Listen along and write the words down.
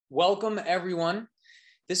Welcome, everyone.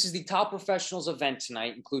 This is the Top Professionals event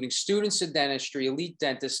tonight, including students in dentistry, elite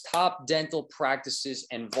dentists, top dental practices,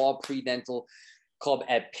 and Vol Pre-Dental Club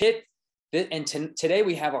at Pitt. And today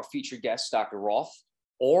we have our featured guest, Dr. Roth,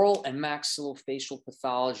 oral and maxillofacial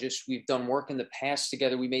pathologist. We've done work in the past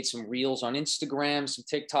together. We made some reels on Instagram, some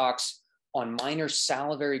TikToks on minor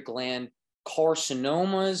salivary gland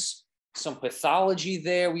carcinomas, some pathology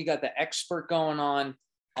there. We got the expert going on.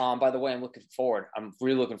 By the way, I'm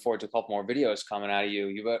really looking forward to a couple more videos coming out of you.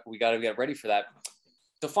 We got to get ready for that.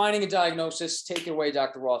 Defining a diagnosis. Take it away,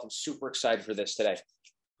 Dr. Roth. I'm super excited for this today.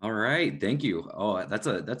 All right. Thank you. Oh, that's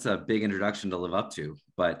a big introduction to live up to.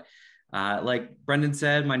 But like Brendan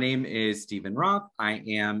said, my name is Stephen Roth. I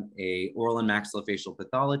am a oral and maxillofacial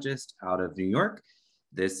pathologist out of New York.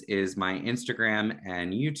 This is my Instagram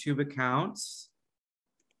and YouTube accounts.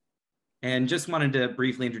 And just wanted to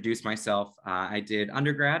briefly introduce myself. I did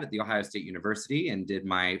undergrad at The Ohio State University and did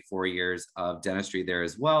my 4 years of dentistry there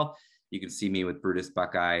as well. You can see me with Brutus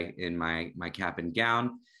Buckeye in my cap and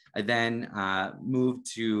gown. I then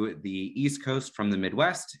moved to the East Coast from the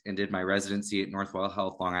Midwest and did my residency at Northwell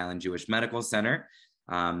Health Long Island Jewish Medical Center,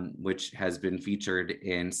 which has been featured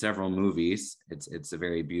in several movies. It's a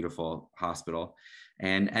very beautiful hospital,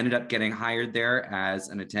 and ended up getting hired there as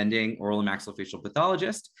an attending oral and maxillofacial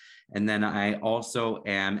pathologist. And then I also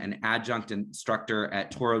am an adjunct instructor at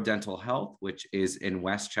Toro Dental Health, which is in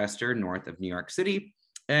Westchester, north of New York City.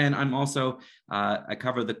 And I'm also, I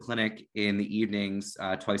cover the clinic in the evenings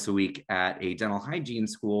twice a week at a dental hygiene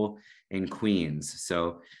school in Queens.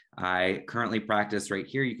 So I currently practice right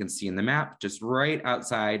here. You can see in the map, just right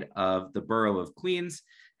outside of the borough of Queens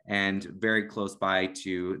and very close by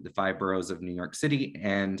to the 5 boroughs of New York City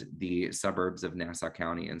and the suburbs of Nassau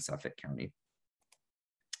County and Suffolk County.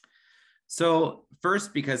 So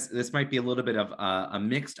first, because this might be a little bit of a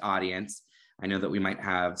mixed audience, I know that we might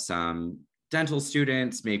have some dental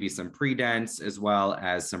students, maybe some pre-dents, as well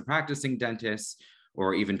as some practicing dentists,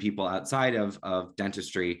 or even people outside of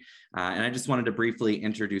dentistry. And I just wanted to briefly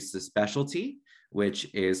introduce the specialty, which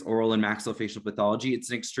is oral and maxillofacial pathology.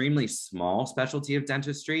 It's an extremely small specialty of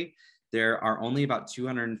dentistry. There are only about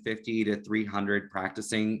 250 to 300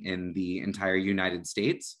 practicing in the entire United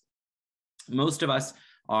States. Most of us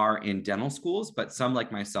are in dental schools, but some, like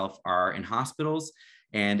myself, are in hospitals,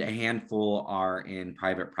 and a handful are in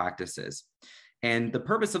private practices. And the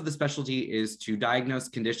purpose of the specialty is to diagnose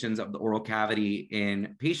conditions of the oral cavity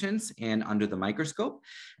in patients and under the microscope.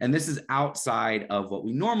 And this is outside of what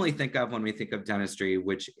we normally think of when we think of dentistry,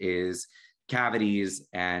 which is cavities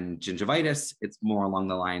and gingivitis. It's more along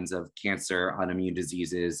the lines of cancer, autoimmune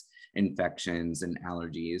diseases, infections, and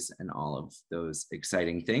allergies, and all of those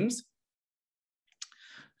exciting things.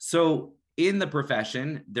 So in the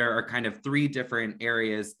profession, there are kind of 3 different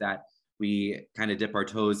areas that we kind of dip our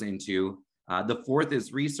toes into. The fourth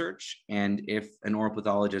is research. And if an oral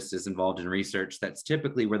pathologist is involved in research, that's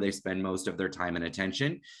typically where they spend most of their time and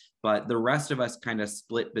attention. But the rest of us kind of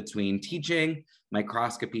split between teaching,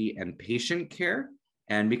 microscopy, and patient care.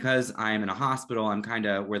 And because I'm in a hospital, I'm kind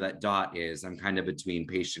of where that dot is. I'm kind of between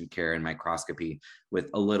patient care and microscopy, with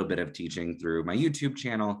a little bit of teaching through my YouTube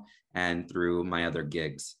channel and through my other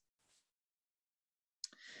gigs.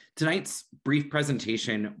 Tonight's brief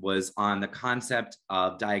presentation was on the concept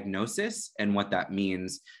of diagnosis and what that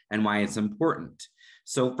means and why it's important.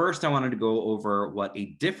 So first, I wanted to go over what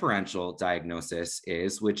a differential diagnosis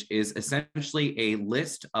is, which is essentially a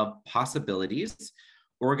list of possibilities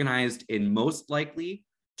organized in most likely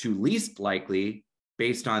to least likely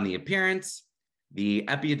based on the appearance, the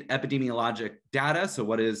epidemiologic data, so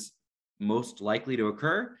what is most likely to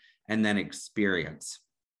occur, and then experience.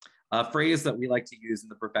 A phrase that we like to use in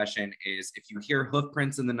the profession is, if you hear hoof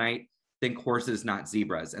prints in the night, think horses, not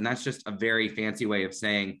zebras. And that's just a very fancy way of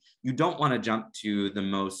saying you don't want to jump to the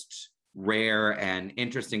most rare and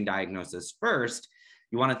interesting diagnosis first.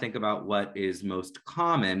 You want to think about what is most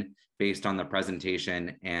common based on the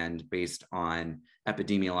presentation and based on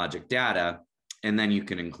epidemiologic data, and then you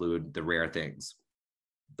can include the rare things.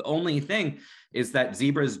 The only thing is that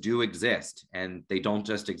zebras do exist, and they don't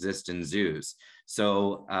just exist in zoos.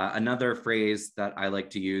 So another phrase that I like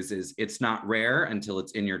to use is, it's not rare until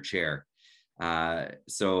it's in your chair.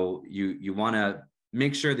 So you want to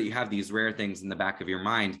make sure that you have these rare things in the back of your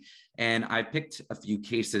mind. And I picked a few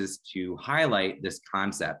cases to highlight this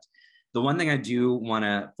concept. The one thing I do want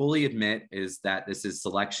to fully admit is that this is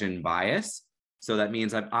selection bias. So that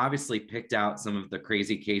means I've obviously picked out some of the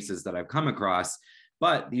crazy cases that I've come across,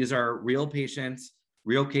 but these are real patients,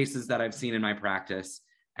 real cases that I've seen in my practice,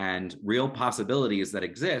 and real possibilities that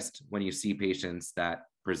exist when you see patients that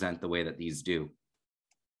present the way that these do.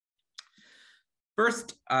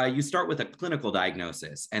 First, you start with a clinical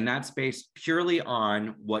diagnosis, and that's based purely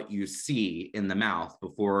on what you see in the mouth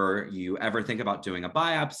before you ever think about doing a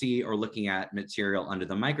biopsy or looking at material under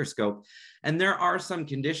the microscope. And there are some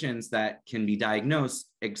conditions that can be diagnosed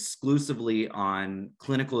exclusively on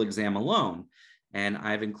clinical exam alone. And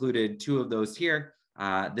I've included two of those here.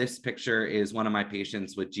 This picture is one of my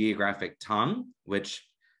patients with geographic tongue, which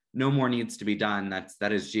no more needs to be done.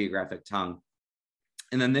 That is geographic tongue.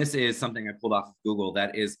 And then this is something I pulled off of Google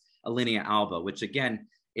that is a linea alba, which again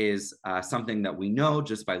is something that we know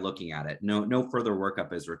just by looking at it. No further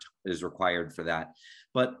workup is required for that.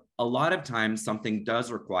 But a lot of times something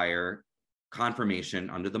does require confirmation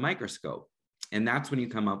under the microscope. And that's when you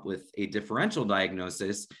come up with a differential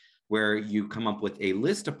diagnosis where you come up with a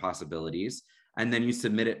list of possibilities and then you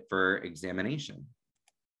submit it for examination.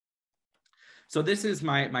 So this is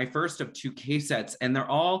my first of two case sets, and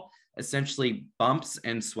they're all essentially bumps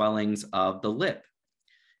and swellings of the lip.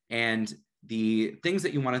 And the things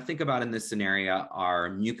that you want to think about in this scenario are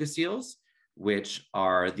mucoceles, which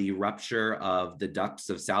are the rupture of the ducts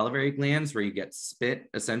of salivary glands where you get spit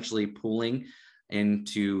essentially pooling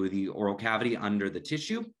into the oral cavity under the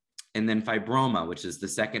tissue. And then fibroma, which is the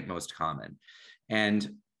second most common.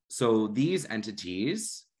 And so these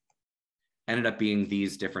entities ended up being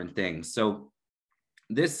these different things. So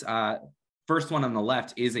this first one on the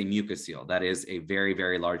left is a mucocele. That is a very,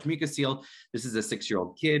 very large mucocele. This is a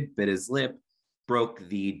 6-year-old kid, bit his lip, broke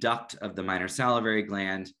the duct of the minor salivary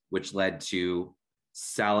gland, which led to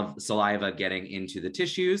saliva getting into the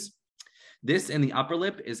tissues. This in the upper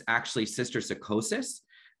lip is actually cysticercosis,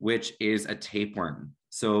 which is a tapeworm.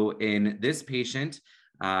 So in this patient,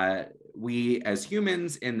 we as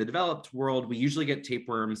humans in the developed world, we usually get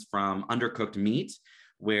tapeworms from undercooked meat,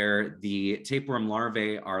 where the tapeworm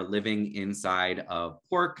larvae are living inside of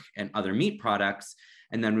pork and other meat products.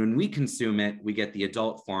 And then when we consume it, we get the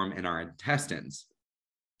adult form in our intestines.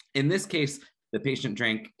 In this case, the patient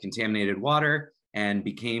drank contaminated water and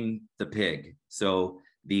became the pig. So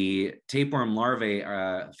the tapeworm larvae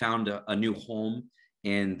found a new home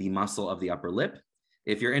in the muscle of the upper lip.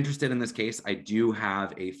 If you're interested in this case, I do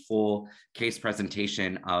have a full case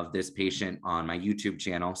presentation of this patient on my YouTube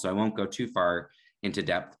channel, so I won't go too far into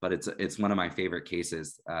depth, but it's one of my favorite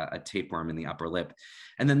cases, a tapeworm in the upper lip.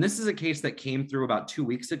 And then this is a case that came through about 2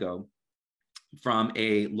 weeks ago from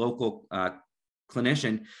a local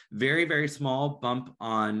clinician, very, very small bump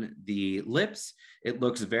on the lips. It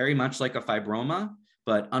looks very much like a fibroma,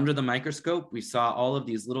 but under the microscope, we saw all of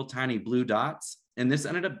these little tiny blue dots. And this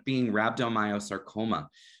ended up being rhabdomyosarcoma,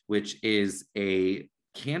 which is a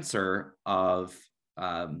cancer of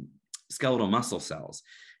skeletal muscle cells.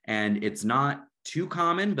 And it's not too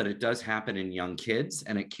common, but it does happen in young kids,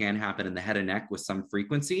 and it can happen in the head and neck with some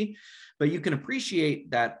frequency. But you can appreciate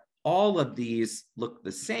that all of these look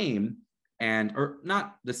the same, or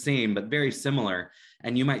not the same, but very similar.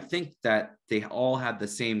 And you might think that they all had the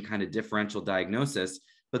same kind of differential diagnosis,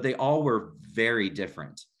 but they all were very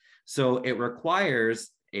different. So it requires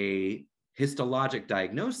a histologic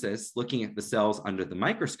diagnosis, looking at the cells under the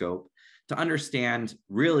microscope, to understand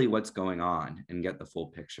really what's going on and get the full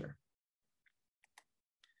picture.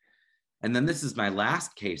 And then this is my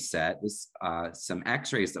last case set, some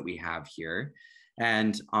x-rays that we have here.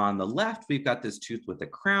 And on the left, we've got this tooth with a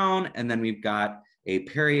crown, and then we've got a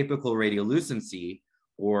periapical radiolucency,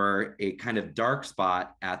 or a kind of dark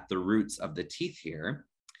spot at the roots of the teeth here.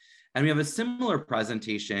 And we have a similar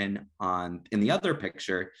presentation in the other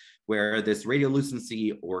picture, where this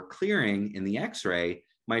radiolucency or clearing in the x-ray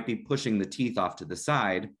might be pushing the teeth off to the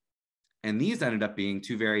side. And these ended up being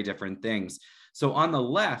two very different things. So on the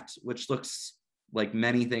left, which looks like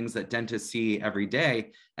many things that dentists see every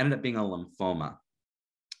day, ended up being a lymphoma.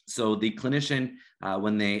 So the clinician,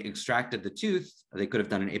 when they extracted the tooth, they could have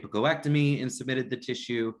done an apicoectomy and submitted the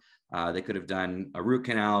tissue. They could have done a root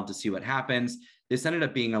canal to see what happens. This ended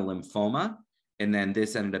up being a lymphoma, and then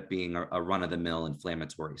this ended up being a run-of-the-mill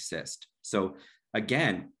inflammatory cyst. So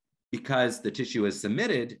again, because the tissue is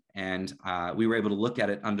submitted and we were able to look at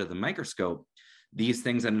it under the microscope, these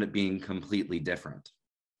things ended up being completely different.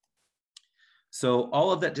 So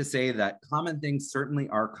all of that to say that common things certainly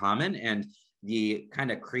are common, and the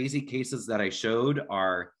kind of crazy cases that I showed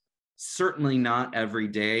are certainly not every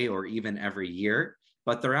day or even every year,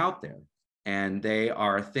 but they're out there. And they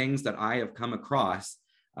are things that I have come across.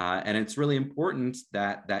 And it's really important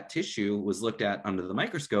that that tissue was looked at under the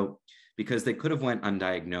microscope, because they could have went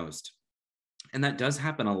undiagnosed. And that does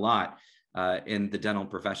happen a lot in the dental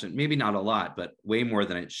profession. Maybe not a lot, but way more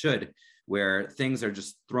than it should, where things are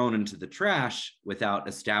just thrown into the trash without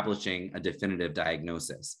establishing a definitive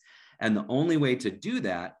diagnosis. And the only way to do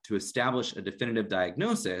that, to establish a definitive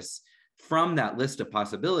diagnosis from that list of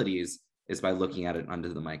possibilities, is by looking at it under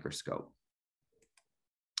the microscope.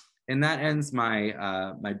 And that ends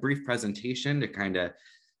my, my brief presentation to kind of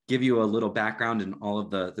give you a little background in all of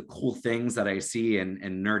the cool things that I see and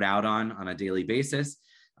nerd out on a daily basis.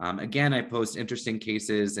 Again, I post interesting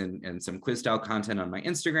cases and some quiz style content on my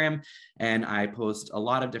Instagram, and I post a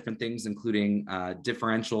lot of different things, including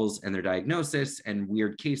differentials and their diagnosis and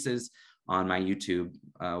weird cases on my YouTube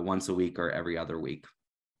once a week or every other week.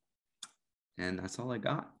 And that's all I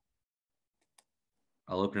got.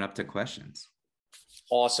 I'll open it up to questions.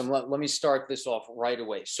 Awesome. Let me start this off right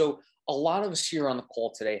away. So a lot of us here on the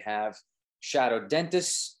call today have shadowed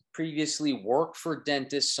dentists, previously worked for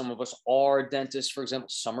dentists. Some of us are dentists, for example,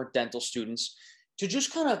 some are dental students. To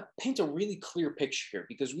just kind of paint a really clear picture here,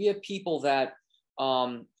 because we have people that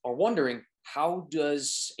are wondering, how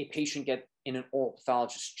does a patient get in an oral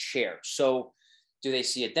pathologist chair? So do they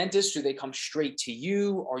see a dentist? Do they come straight to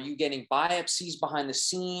you? Are you getting biopsies behind the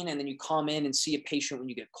scene and then you come in and see a patient when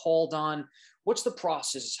you get called on? What's the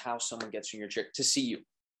process how someone gets in your chair to see you?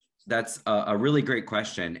 That's a really great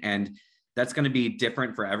question. And that's going to be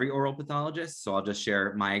different for every oral pathologist. So I'll just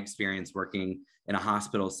share my experience working in a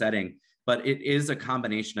hospital setting, but it is a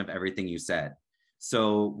combination of everything you said.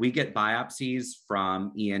 So we get biopsies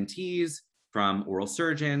from ENTs, from oral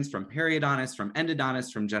surgeons, from periodontists, from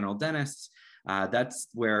endodontists, from general dentists. That's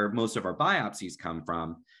where most of our biopsies come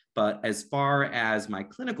from. But as far as my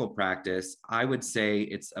clinical practice, I would say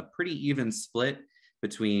it's a pretty even split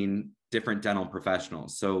between different dental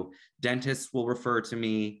professionals. So dentists will refer to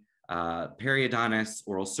me, periodontists,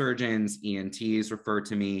 oral surgeons, ENTs refer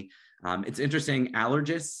to me. It's interesting,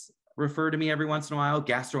 allergists refer to me every once in a while.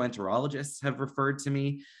 Gastroenterologists have referred to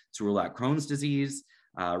me to rule out Crohn's disease,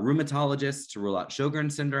 rheumatologists to rule out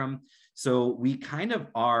Sjogren's syndrome. So we kind of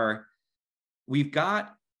are, we've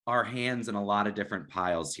got our hands in a lot of different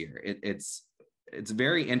piles here. It's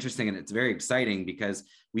very interesting and it's very exciting because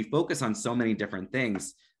we focus on so many different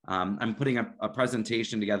things. I'm putting a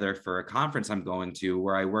presentation together for a conference I'm going to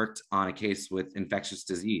where I worked on a case with infectious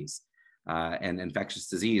disease, and infectious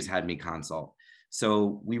disease had me consult.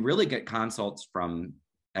 So we really get consults from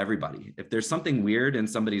everybody. If there's something weird in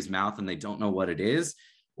somebody's mouth and they don't know what it is,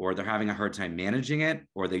 or they're having a hard time managing it,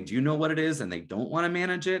 or they do know what it is and they don't want to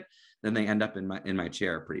manage it, then they end up in my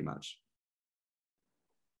chair pretty much.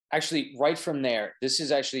 Actually, right from there, this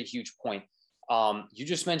is actually a huge point. You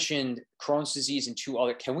just mentioned Crohn's disease and two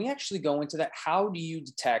other. Can we actually go into that? How do you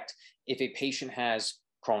detect if a patient has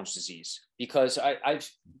Crohn's disease? Because I've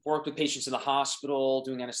worked with patients in the hospital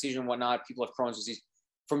doing anesthesia and whatnot. People have Crohn's disease.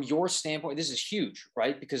 From your standpoint, this is huge,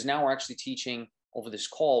 right? Because now we're actually teaching over this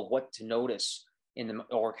call what to notice in the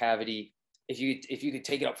oral cavity. If you could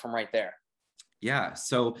take it up from right there. Yeah.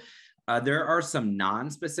 So there are some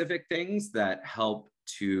non-specific things that help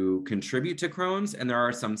to contribute to Crohn's, and there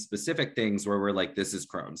are some specific things where we're like, this is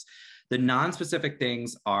Crohn's. The non-specific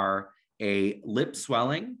things are a lip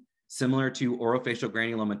swelling, similar to orofacial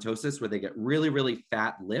granulomatosis, where they get really, really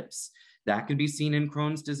fat lips. That can be seen in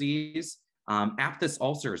Crohn's disease. Aphthous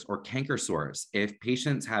ulcers or canker sores. If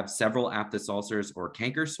patients have several aphthous ulcers or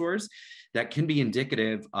canker sores, that can be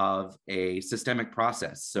indicative of a systemic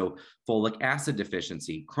process. So folic acid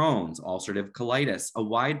deficiency, Crohn's, ulcerative colitis, a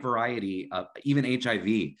wide variety of even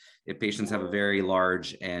HIV. If patients have a very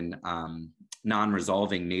large and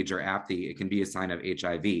non-resolving major apathy, it can be a sign of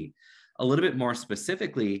HIV. A little bit more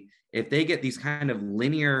specifically, if they get these kind of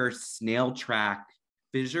linear snail track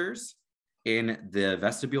fissures in the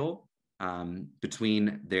vestibule,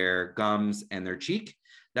 between their gums and their cheek,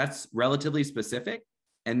 that's relatively specific.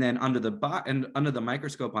 And then under the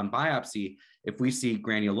microscope on biopsy, if we see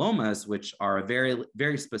granulomas, which are a very,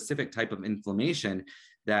 very specific type of inflammation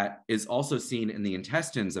that is also seen in the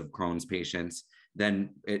intestines of Crohn's patients,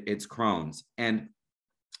 then it's Crohn's. And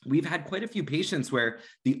we've had quite a few patients where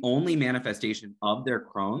the only manifestation of their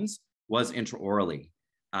Crohn's was intraorally.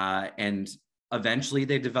 And eventually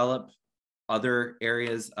they develop other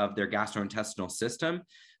areas of their gastrointestinal system,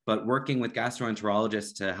 but working with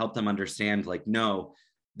gastroenterologists to help them understand, like, no,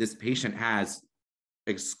 this patient has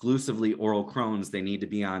exclusively oral Crohn's, they need to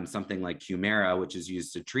be on something like Humira, which is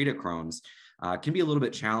used to treat a Crohn's, can be a little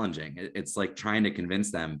bit challenging. It's like trying to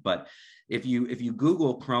convince them. But if you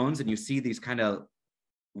Google Crohn's and you see these kind of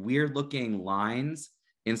weird looking lines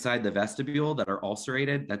inside the vestibule that are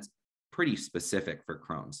ulcerated, that's pretty specific for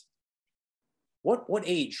Crohn's. What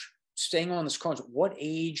age? Staying on this Crohn's, what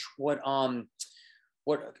age, what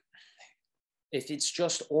if it's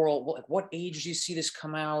just oral, what age do you see this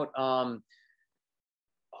come out? I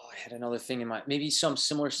had another thing in mind, maybe some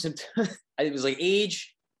similar symptom. It was like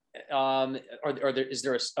age, Is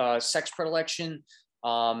there a sex predilection?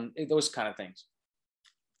 Those kind of things.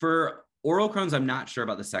 For oral Crohn's, I'm not sure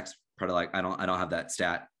about the sex predilection. I don't have that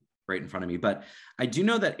stat right in front of me, but I do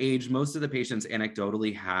know that age, most of the patients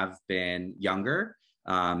anecdotally have been younger,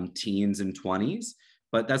 teens and 20s.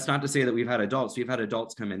 But that's not to say that we've had adults. We've had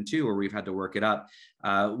adults come in too, or we've had to work it up.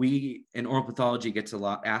 We in oral pathology get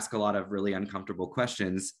to ask a lot of really uncomfortable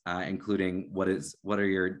questions, including what are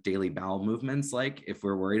your daily bowel movements like if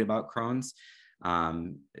we're worried about Crohn's.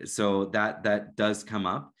 So that does come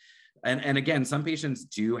up. And again, some patients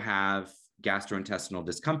do have gastrointestinal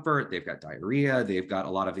discomfort. They've got diarrhea. They've got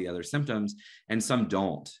a lot of the other symptoms, and some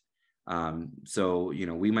don't. So,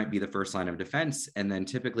 we might be the first line of defense. And then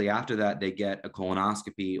typically after that, they get a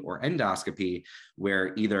colonoscopy or endoscopy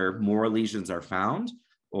where either more lesions are found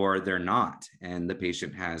or they're not. And the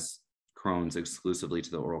patient has Crohn's exclusively to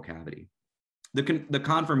the oral cavity. The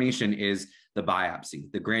confirmation is the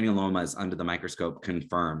biopsy. The granulomas under the microscope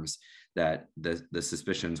confirms that the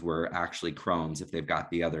suspicions were actually Crohn's if they've got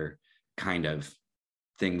the other kind of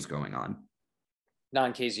things going on.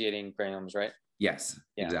 Non-caseating granulomas, right? Yes,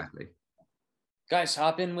 yeah. Exactly. Guys,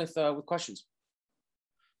 hop in with questions.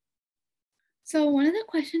 So one of the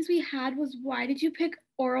questions we had was, why did you pick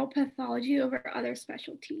oral pathology over other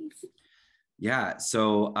specialties? Yeah,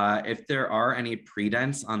 so if there are any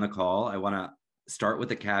pre-dents on the call, I want to start with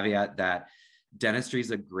the caveat that dentistry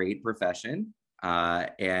is a great profession,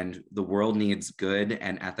 and the world needs good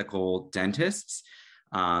and ethical dentists.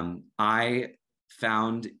 I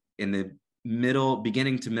found in the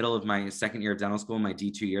beginning to middle of my second year of dental school, my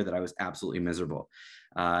D2 year, that I was absolutely miserable.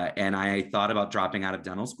 And I thought about dropping out of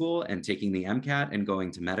dental school and taking the MCAT and going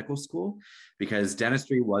to medical school, because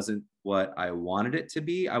dentistry wasn't what I wanted it to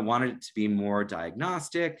be. I wanted it to be more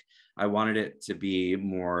diagnostic. I wanted it to be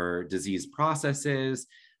more disease processes.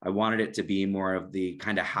 I wanted it to be more of the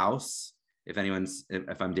kind of House, if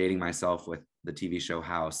I'm dating myself with the TV show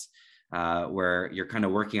House, where you're kind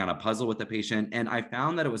of working on a puzzle with the patient. And I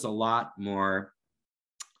found that it was a lot more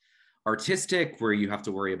artistic, where you have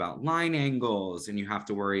to worry about line angles and you have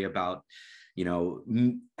to worry about,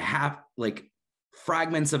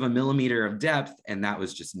 fragments of a millimeter of depth. And that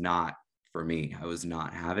was just not for me. I was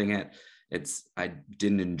not having it. I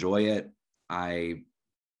didn't enjoy it. I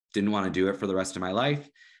didn't want to do it for the rest of my life.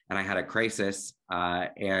 And I had a crisis.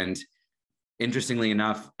 And interestingly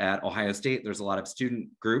enough, at Ohio State, there's a lot of student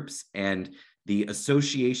groups, and the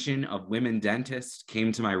Association of Women Dentists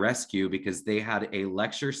came to my rescue because they had a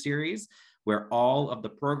lecture series where all of the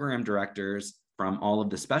program directors from all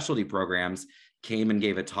of the specialty programs came and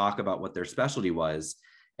gave a talk about what their specialty was.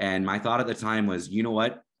 And my thought at the time was, you know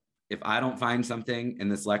what? If I don't find something in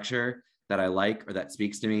this lecture that I like or that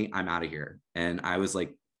speaks to me, I'm out of here. And I was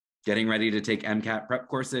like getting ready to take MCAT prep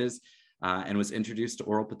courses, and was introduced to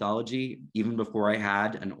oral pathology even before I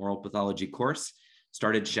had an oral pathology course,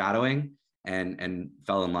 started shadowing and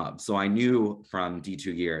fell in love. So I knew from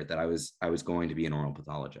D2 year that I was going to be an oral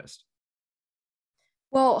pathologist.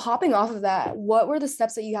 Well, hopping off of that, what were the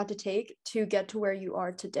steps that you had to take to get to where you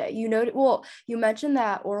are today? You mentioned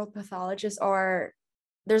that oral pathologists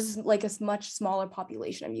there's like a much smaller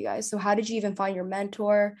population of you guys. So how did you even find your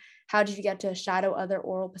mentor? How did you get to shadow other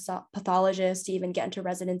oral pathologists to even get into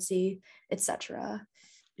residency, etc.?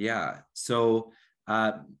 Yeah. So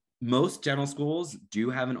most dental schools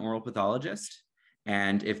do have an oral pathologist.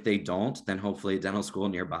 And if they don't, then hopefully a dental school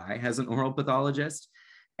nearby has an oral pathologist.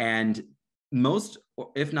 And most,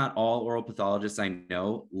 if not all, oral pathologists I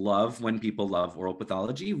know love when people love oral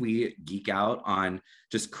pathology. We geek out on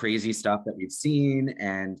just crazy stuff that we've seen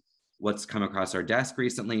and what's come across our desk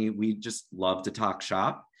recently. We just love to talk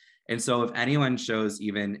shop. And so if anyone shows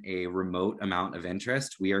even a remote amount of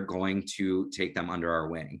interest, we are going to take them under our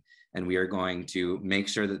wing, and we are going to make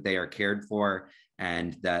sure that they are cared for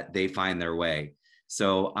and that they find their way.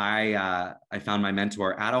 So I found my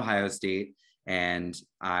mentor at Ohio State, and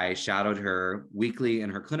I shadowed her weekly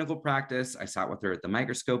in her clinical practice. I sat with her at the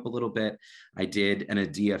microscope a little bit. I did an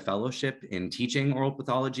ADIA fellowship in teaching oral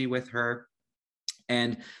pathology with her.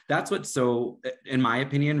 And that's what's so, in my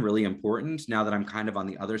opinion, really important now that I'm kind of on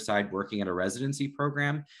the other side working at a residency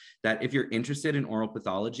program, that if you're interested in oral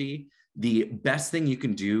pathology, the best thing you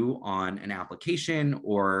can do on an application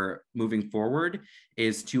or moving forward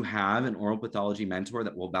is to have an oral pathology mentor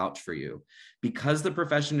that will vouch for you. Because the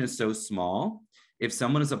profession is so small, if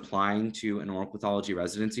someone is applying to an oral pathology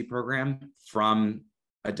residency program from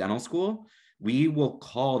a dental school, we will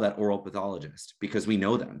call that oral pathologist because we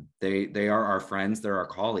know them. They are our friends, they're our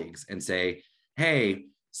colleagues, and say, hey,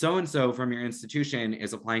 so-and-so from your institution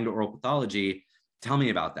is applying to oral pathology, tell me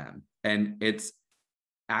about them. And it's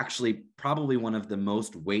actually probably one of the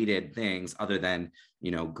most weighted things other than,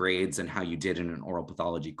 you know, grades and how you did in an oral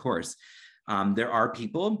pathology course. There are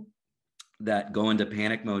people that go into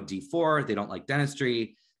panic mode D4. They don't like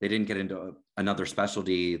dentistry. They didn't get into another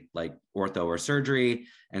specialty like ortho or surgery.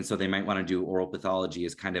 And so they might want to do oral pathology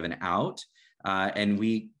as kind of an out. And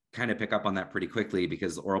we kind of pick up on that pretty quickly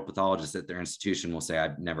because oral pathologists at their institution will say,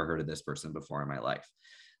 I've never heard of this person before in my life.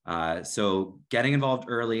 So getting involved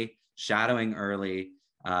early, shadowing early,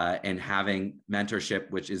 and having mentorship,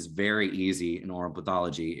 which is very easy in oral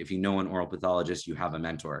pathology. If you know an oral pathologist, you have a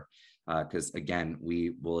mentor. Because again,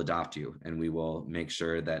 we will adopt you and we will make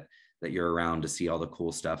sure that you're around to see all the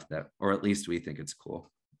cool stuff that, or at least we think it's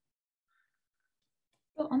cool.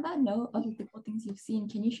 So on that note, other cool things you've seen,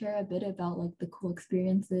 can you share a bit about like the cool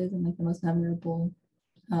experiences and like the most memorable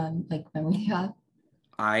like memory you have?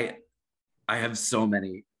 I have so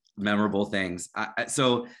many memorable things.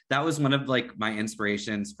 So that was one of like my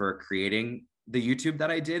inspirations for creating the YouTube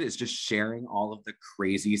that I did, is just sharing all of the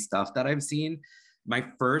crazy stuff that I've seen. My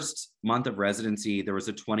first month of residency, there was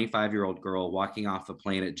a 25-year-old girl walking off a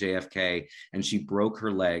plane at JFK, and she broke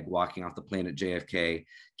her leg walking off the plane at JFK,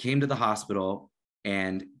 came to the hospital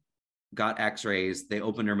and got x-rays. They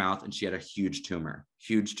opened her mouth and she had a huge tumor.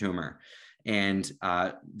 And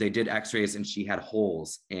they did x-rays and she had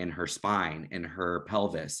holes in her spine, in her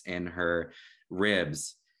pelvis, in her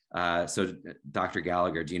ribs. So Dr.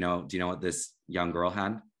 Gallagher, do you know what this young girl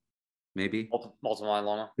had? Maybe multiple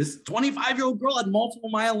myeloma. This 25-year-old girl had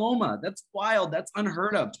multiple myeloma. That's wild. That's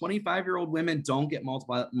unheard of. 25-year-old women don't get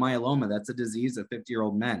multiple myeloma. That's a disease of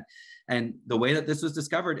 50-year-old men. And the way that this was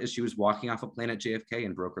discovered is she was walking off a plane at JFK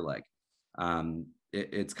and broke her leg.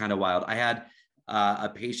 It's kind of wild. I had a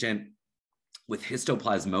patient with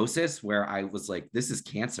histoplasmosis where I was like, this is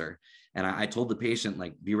cancer. And I told the patient,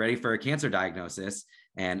 like, be ready for a cancer diagnosis.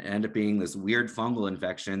 And it ended up being this weird fungal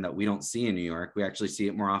infection that we don't see in New York. We actually see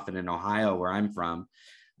it more often in Ohio, where I'm from.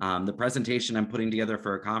 The presentation I'm putting together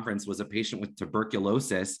for a conference was a patient with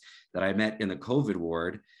tuberculosis that I met in the COVID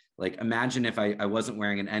ward. Like, imagine if I wasn't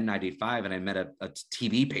wearing an N95 and I met a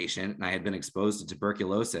TB patient and I had been exposed to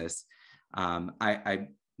tuberculosis. I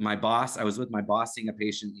was with my boss seeing a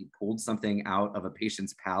patient. He pulled something out of a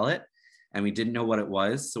patient's palate and we didn't know what it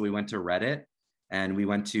was. So we went to Reddit. And we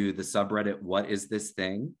went to the subreddit, what is this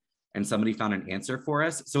thing? And somebody found an answer for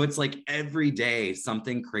us. So it's like every day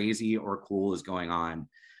something crazy or cool is going on.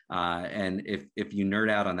 And if you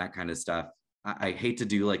nerd out on that kind of stuff, I hate to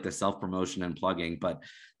do like the self-promotion and plugging, but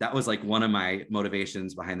that was like one of my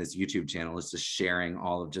motivations behind this YouTube channel, is just sharing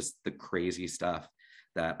all of just the crazy stuff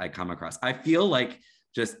that I come across. I feel like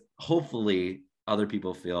just hopefully other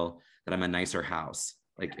people feel that I'm a nicer house.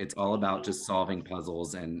 Like, it's all about just solving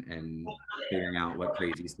puzzles and figuring out what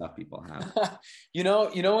crazy stuff people have. you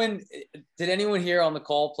know, did anyone here on the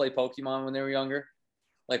call play Pokemon when they were younger?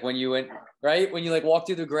 Like when you went, right? When you like walked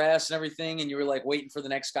through the grass and everything and you were like waiting for the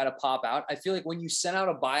next guy to pop out. I feel like when you send out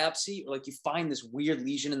a biopsy, or like you find this weird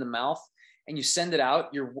lesion in the mouth and you send it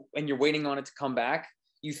out, you're waiting on it to come back.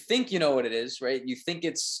 You think you know what it is, right? You think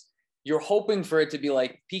you're hoping for it to be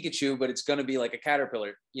like Pikachu, but it's going to be like a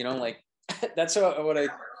caterpillar, you know, like, that's what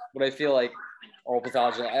I feel like oral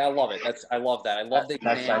pathology. I love it. I love that. I love the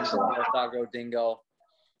exam. Orthogo Dingo.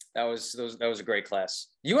 That was a great class.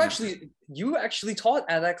 You actually taught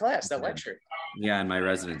at that class, that lecture. Yeah, in my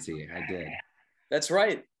residency, I did. That's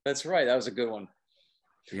right. That was a good one.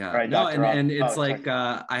 Yeah. Right, no, Dr. and Roth. it's like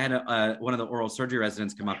I had one of the oral surgery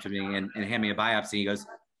residents come up to me and hand me a biopsy. He goes,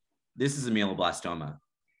 "This is a mieloblastoma." And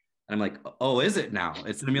I'm like, "Oh, is it now?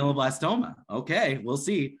 It's an mieloblastoma. Okay, we'll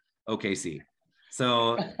see." OKC.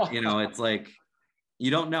 So, you know, it's like,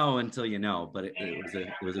 you don't know until you know, but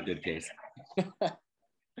it was a good case.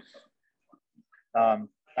 I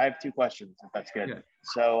have two questions, if that's good. Yeah.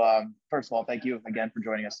 So first of all, thank you again for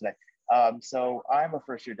joining us today. So I'm a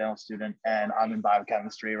first-year dental student and I'm in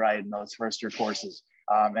biochemistry, right, in those first-year courses.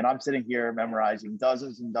 And I'm sitting here memorizing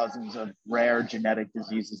dozens and dozens of rare genetic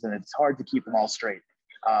diseases, and it's hard to keep them all straight.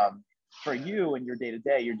 For you and your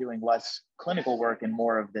day-to-day, you're doing less clinical work and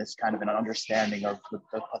more of this kind of an understanding of the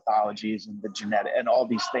pathologies and the genetic and all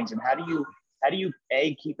these things. And how do you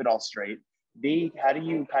A, keep it all straight? B, how do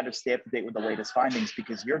you kind of stay up to date with the latest findings?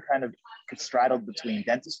 Because you're kind of straddled between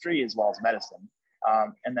dentistry as well as medicine.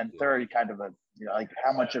 And then third, kind of like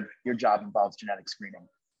how much of your job involves genetic screening?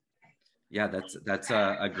 Yeah, that's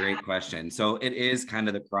a great question. So it is kind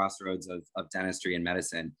of the crossroads of dentistry and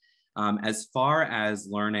medicine. As far as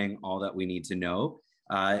learning all that we need to know,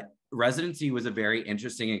 residency was a very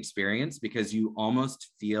interesting experience because you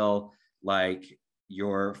almost feel like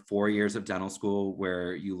your 4 years of dental school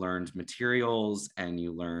where you learned materials and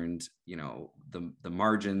you learned, you know, the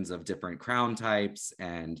margins of different crown types,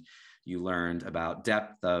 and you learned about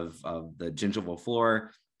depth of the gingival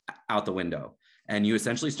floor, out the window. And you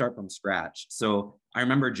essentially start from scratch. So I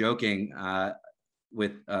remember joking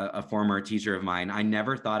with a former teacher of mine, I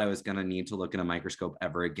never thought I was going to need to look in a microscope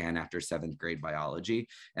ever again after 7th grade biology.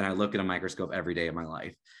 And I look at a microscope every day of my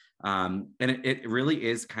life. And it really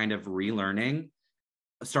is kind of relearning,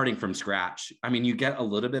 starting from scratch. I mean, you get a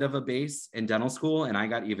little bit of a base in dental school, and I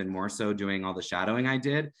got even more so doing all the shadowing I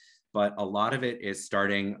did, but a lot of it is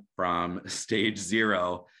starting from stage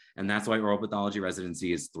 0. And that's why oral pathology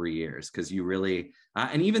residency is 3 years, because you really,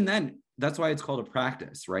 and even then, that's why it's called a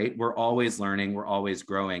practice, right? We're always learning, we're always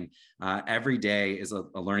growing. Every day is a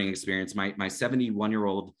learning experience. My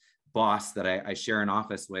 71-year-old boss that I share an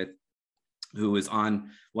office with, who was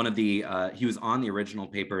on one of the, he was on the original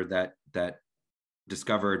paper that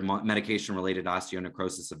discovered medication-related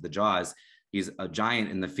osteonecrosis of the jaws. He's a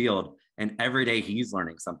giant in the field, and every day he's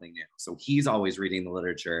learning something new. So he's always reading the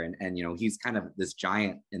literature, and you know, he's kind of this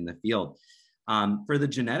giant in the field. For the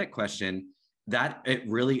genetic question, that it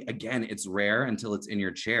really, again, it's rare until it's in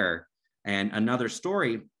your chair. And another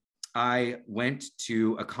story, I went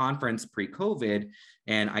to a conference pre-COVID,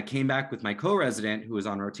 and I came back with my co-resident who was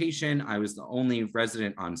on rotation. I was the only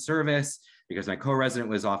resident on service because my co-resident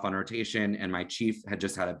was off on rotation and my chief had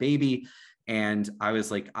just had a baby. And I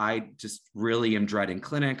was like, I just really am dreading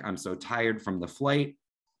clinic. I'm so tired from the flight.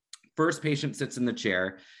 First patient sits in the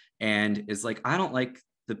chair and is like, I don't like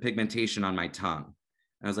the pigmentation on my tongue.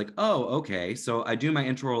 And I was like, oh, okay. So I do my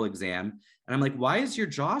intraoral exam and I'm like, why is your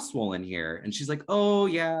jaw swollen here? And she's like, oh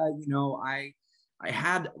yeah, you know, I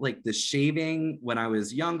had like this shaving when I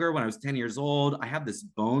was younger, when I was 10 years old. I have this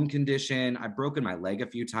bone condition. I've broken my leg a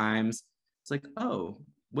few times. It's like, oh,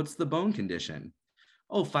 what's the bone condition?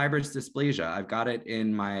 Oh, fibrous dysplasia. I've got it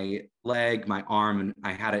in my leg, my arm, and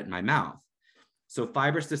I had it in my mouth. So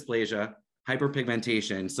fibrous dysplasia,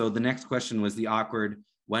 hyperpigmentation. So the next question was the awkward,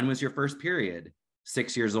 when was your first period?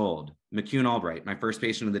 6 years old. McCune Albright, my first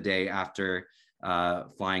patient of the day after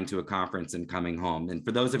flying to a conference and coming home. And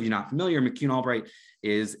for those of you not familiar, McCune Albright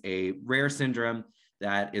is a rare syndrome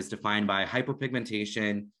that is defined by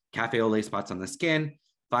hyperpigmentation, cafe au lait spots on the skin,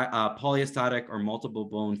 polyostotic or multiple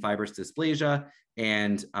bone fibrous dysplasia,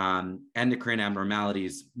 and endocrine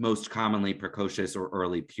abnormalities, most commonly precocious or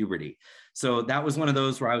early puberty. So that was one of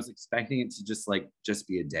those where I was expecting it to just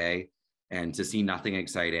be a day and to see nothing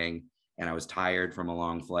exciting. And I was tired from a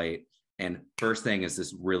long flight. And first thing is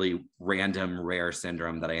this really random rare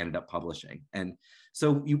syndrome that I ended up publishing. And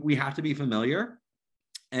so we have to be familiar.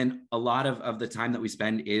 And a lot of the time that we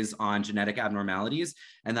spend is on genetic abnormalities.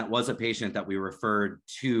 And that was a patient that we referred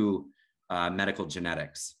to medical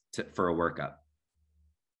genetics for a workup.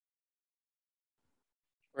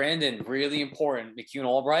 Brandon, really important. McCune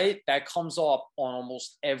Albright, that comes up on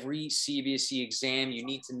almost every CBSE exam. You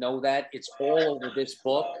need to know that. It's all over this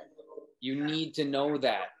book. You need to know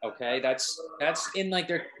that, okay? That's in like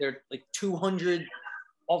their like 200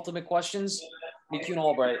 ultimate questions. McCune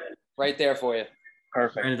Albright, right there for you.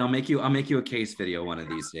 Perfect. And I'll make you a case video one of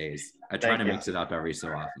these days. I try to mix it up every so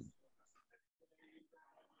often.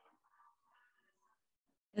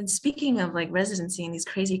 And speaking of like residency and these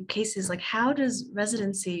crazy cases, like how does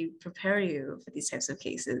residency prepare you for these types of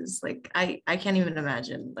cases? Like I can't even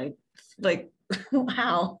imagine like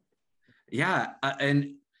how. Yeah,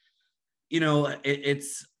 and you know,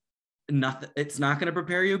 it's not going to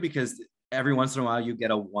prepare you because every once in a while you get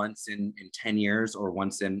a once in 10 years or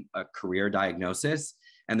once in a career diagnosis,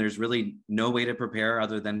 and there's really no way to prepare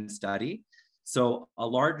other than study. So a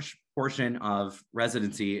large portion of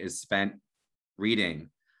residency is spent reading,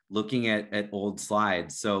 looking at old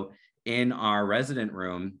slides. So in our resident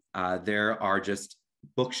room, there are just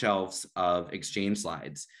bookshelves of exchange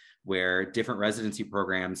slides where different residency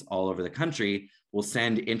programs all over the country will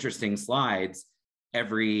send interesting slides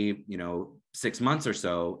every 6 months or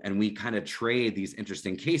so, and we kind of trade these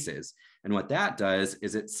interesting cases. And what that does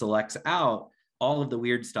is it selects out all of the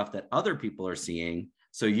weird stuff that other people are seeing,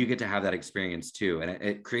 so you get to have that experience too. And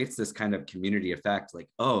it creates this kind of community effect, like,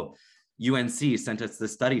 oh, UNC sent us the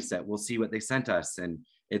study set, we'll see what they sent us. And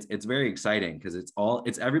it's very exciting because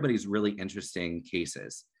it's everybody's really interesting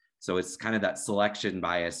cases. So it's kind of that selection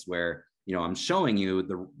bias where I'm showing you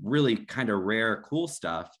the really kind of rare, cool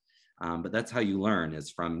stuff, but that's how you learn,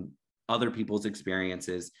 is from other people's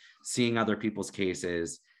experiences, seeing other people's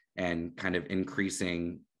cases, and kind of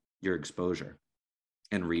increasing your exposure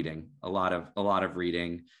and reading. A lot of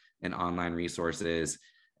reading and online resources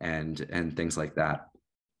and things like that.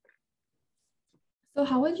 So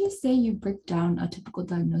how would you say you break down a typical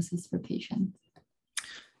diagnosis for patients?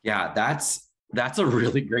 Yeah, that's a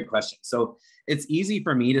really great question. So it's easy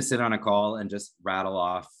for me to sit on a call and just rattle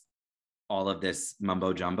off all of this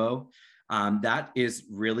mumbo jumbo. That is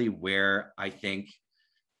really where I think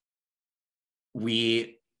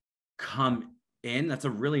we come in. That's a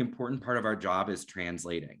really important part of our job, is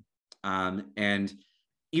translating. And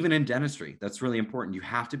even in dentistry, that's really important. You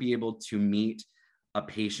have to be able to meet a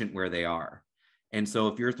patient where they are. And so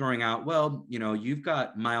if you're throwing out, well, you've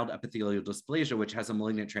got mild epithelial dysplasia, which has a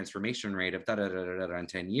malignant transformation rate of in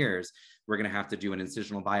 10 years, we're going to have to do an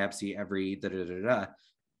incisional biopsy every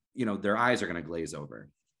their eyes are going to glaze over.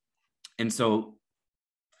 And so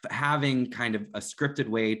having kind of a scripted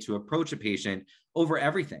way to approach a patient over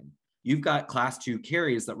everything. You've got class 2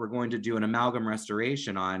 caries that we're going to do an amalgam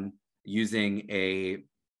restoration on using a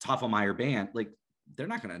Toffelmeyer band. Like, they're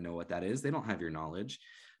not going to know what that is. They don't have your knowledge.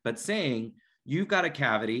 But saying, you've got a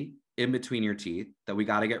cavity in between your teeth that we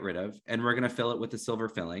got to get rid of, and we're going to fill it with a silver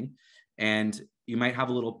filling. And you might have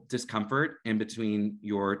a little discomfort in between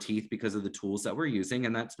your teeth because of the tools that we're using,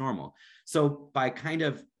 and that's normal. So by kind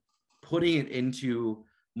of putting it into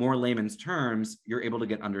more layman's terms, you're able to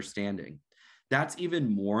get understanding. That's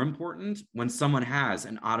even more important when someone has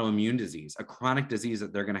an autoimmune disease, a chronic disease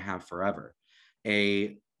that they're going to have forever,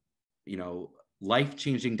 a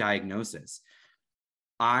life-changing diagnosis.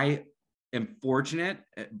 I am fortunate.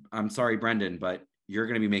 I'm sorry, Brendan, but you're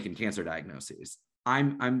going to be making cancer diagnoses.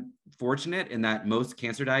 I'm fortunate in that most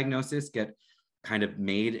cancer diagnoses get kind of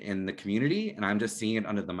made in the community, and I'm just seeing it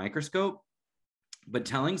under the microscope. But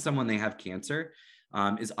telling someone they have cancer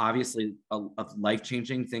is obviously a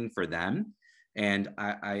life-changing thing for them. And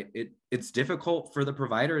it's difficult for the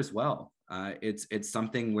provider as well. It's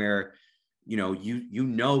something where, you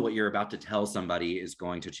know what you're about to tell somebody is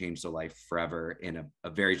going to change their life forever in a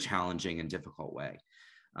very challenging and difficult way.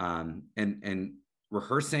 And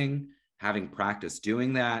rehearsing, having practice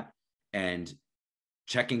doing that, and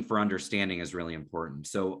checking for understanding is really important.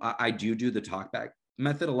 So I do the talk back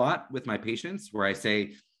method a lot with my patients, where I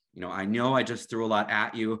say, I know I just threw a lot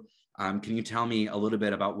at you. Can you tell me a little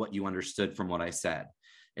bit about what you understood from what I said?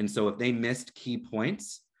 And so if they missed key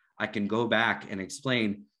points, I can go back and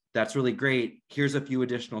explain, that's really great. Here's a few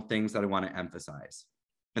additional things that I want to emphasize.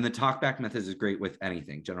 And the talkback method is great with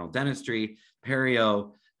anything, general dentistry,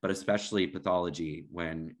 perio, but especially pathology,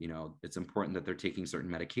 when, it's important that they're taking certain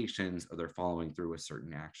medications or they're following through with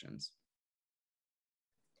certain actions.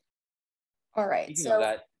 All right. Speaking of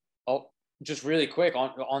that, just really quick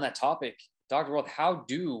on that topic, Dr. Roth, how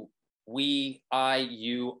do we,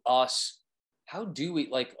 us, how do we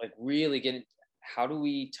really get it? How do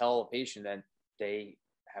we tell a patient that they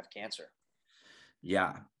have cancer?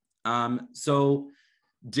 Yeah. So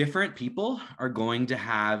different people are going to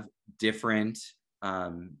have different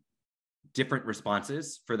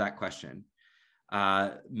responses for that question.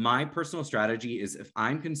 My personal strategy is, if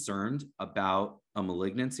I'm concerned about a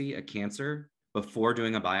malignancy, a cancer, before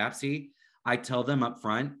doing a biopsy, I tell them up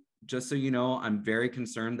front, just so you know, I'm very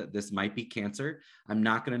concerned that this might be cancer. I'm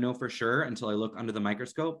not going to know for sure until I look under the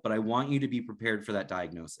microscope, but I want you to be prepared for that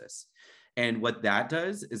diagnosis. And what that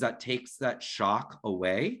does is that takes that shock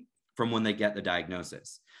away from when they get the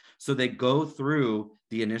diagnosis. So they go through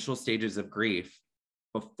the initial stages of grief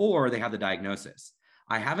before they have the diagnosis.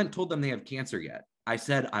 I haven't told them they have cancer yet. I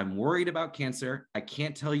said, I'm worried about cancer. I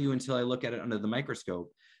can't tell you until I look at it under the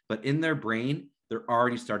microscope, but in their brain, they're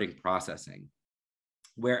already starting processing.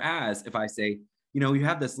 Whereas if I say, you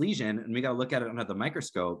have this lesion and we got to look at it under the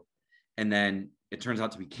microscope, and then it turns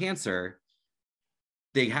out to be cancer,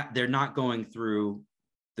 they're not going through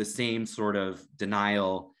the same sort of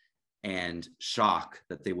denial and shock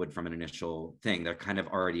that they would from an initial thing. They're kind of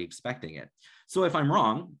already expecting it. So if I'm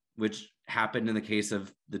wrong, which happened in the case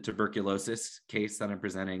of the tuberculosis case that I'm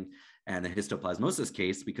presenting and the histoplasmosis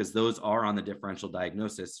case, because those are on the differential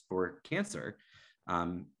diagnosis for cancer,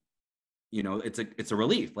 it's a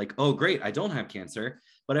relief. Like, oh, great, I don't have cancer.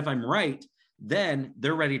 But if I'm right, then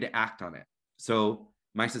they're ready to act on it. So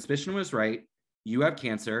my suspicion was right. You have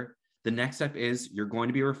cancer. The next step is you're going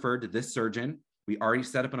to be referred to this surgeon. We already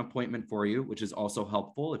set up an appointment for you, which is also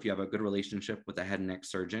helpful if you have a good relationship with a head and neck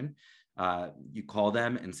surgeon. You call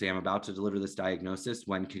them and say, I'm about to deliver this diagnosis.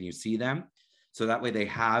 When can you see them? So that way they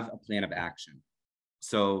have a plan of action.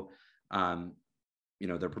 So,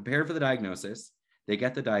 they're prepared for the diagnosis, they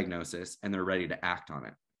get the diagnosis, and they're ready to act on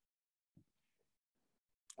it.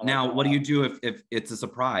 Now, what do you do if it's a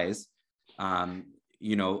surprise?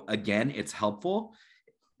 Again, it's helpful.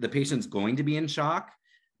 The patient's going to be in shock,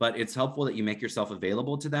 but it's helpful that you make yourself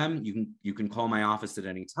available to them. You can call my office at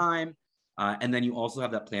any time. And then you also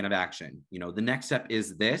have that plan of action. You know, the next step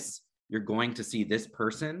is this. You're going to see this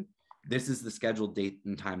person. This is the scheduled date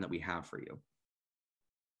and time that we have for you.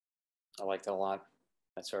 I like that a lot.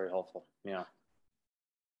 That's very helpful. Yeah.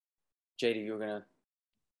 JD, you were gonna.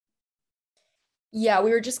 Yeah,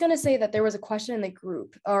 we were just gonna say that there was a question in the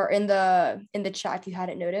group or in the chat if you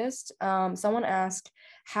hadn't noticed. Someone asked,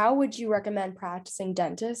 how would you recommend practicing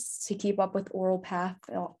dentists to keep up with oral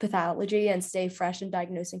pathology and stay fresh in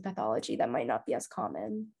diagnosing pathology that might not be as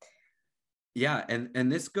common? Yeah,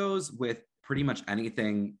 and this goes with pretty much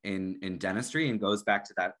anything in dentistry and goes back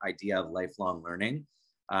to that idea of lifelong learning,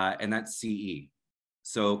 and that's CE.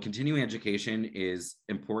 So continuing education is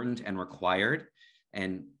important and required,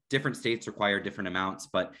 and different states require different amounts,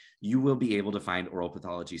 but you will be able to find oral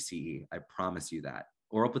pathology CE. I promise you that.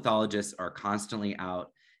 Oral pathologists are constantly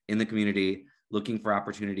out in the community looking for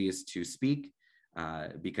opportunities to speak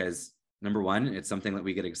because number one, it's something that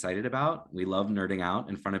we get excited about. We love nerding out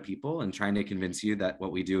in front of people and trying to convince you that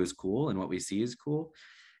what we do is cool and what we see is cool.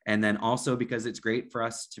 And then also because it's great for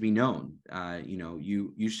us to be known. You know,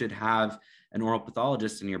 you should have an oral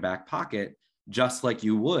pathologist in your back pocket, just like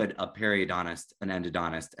you would a periodontist, an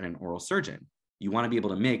endodontist, and an oral surgeon. You want to be able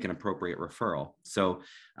to make an appropriate referral. So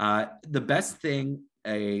the best thing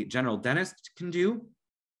a general dentist can do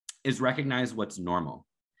is recognize what's normal.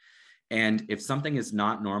 And if something is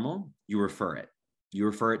not normal, you refer it. You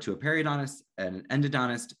refer it to a periodontist, an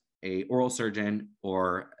endodontist, a oral surgeon,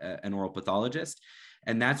 or an oral pathologist.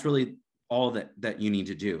 And that's really all that you need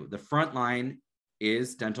to do. The front line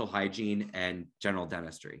is dental hygiene and general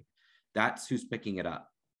dentistry. That's who's picking it up.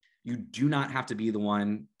 You do not have to be the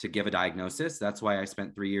one to give a diagnosis. That's why I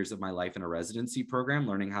spent 3 years of my life in a residency program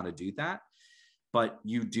learning how to do that. But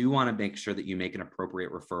you do want to make sure that you make an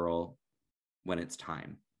appropriate referral when it's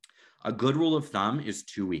time. A good rule of thumb is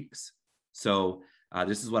 2 weeks. So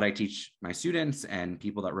this is what I teach my students and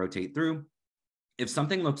people that rotate through. If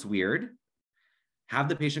something looks weird, have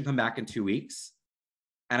the patient come back in 2 weeks.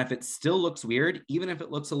 And if it still looks weird, even if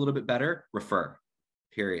it looks a little bit better, refer,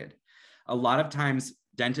 period. A lot of times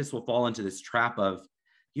dentists will fall into this trap of,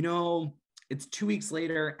 you know, it's 2 weeks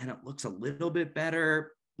later and it looks a little bit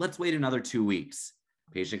better. Let's wait another 2 weeks.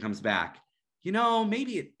 Patient comes back. You know,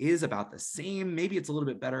 maybe it is about the same. Maybe it's a little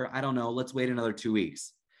bit better. I don't know. Let's wait another 2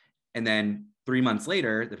 weeks. And then 3 months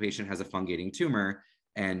later, the patient has a fungating tumor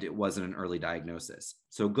and it wasn't an early diagnosis.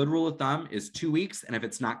 So a good rule of thumb is 2 weeks. And if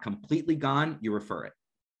it's not completely gone, you refer it.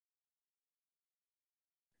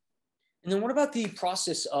 And then what about the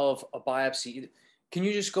process of a biopsy? Can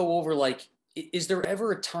you just go over, like, is there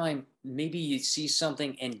ever a time maybe you see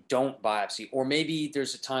something and don't biopsy? Or maybe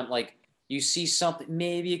there's a time like you see something,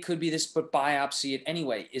 maybe it could be this, but biopsy it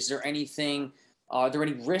anyway. Is there anything, are there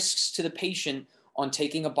any risks to the patient on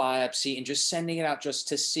taking a biopsy and just sending it out just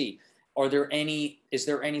to see? Is there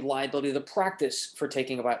any liability to the practice for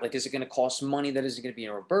taking a biopsy? Like, is it going to cost money that isn't going to be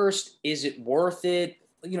reimbursed? Is it worth it?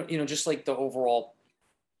 You know, just like the overall.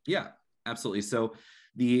 Yeah, absolutely. So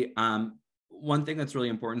the one thing that's really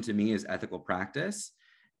important to me is ethical practice,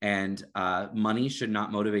 and money should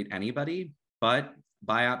not motivate anybody, but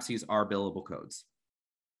biopsies are billable codes.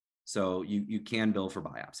 So you can bill for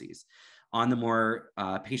biopsies. On the more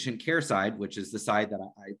patient care side, which is the side that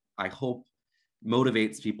I hope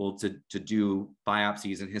motivates people to do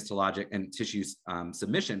biopsies and histologic and tissue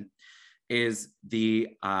submission, is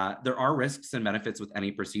there are risks and benefits with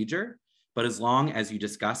any procedure. But as long as you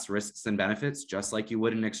discuss risks and benefits, just like you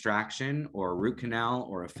would an extraction or a root canal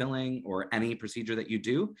or a filling or any procedure that you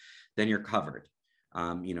do, then you're covered.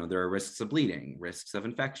 You know, there are risks of bleeding, risks of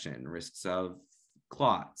infection, risks of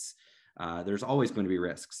clots. There's always going to be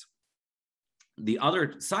risks. The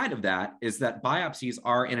other side of that is that biopsies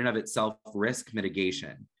are in and of itself risk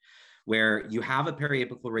mitigation, where you have a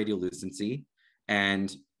periapical radiolucency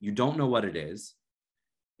and you don't know what it is.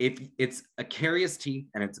 If it's a carious teeth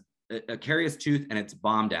and it's a carious tooth and it's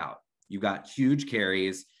bombed out, you've got huge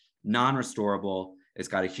caries, non-restorable, it's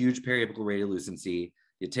got a huge periapical radiolucency,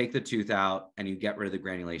 you take the tooth out and you get rid of the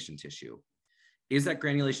granulation tissue. Is that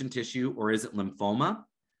granulation tissue or is it lymphoma?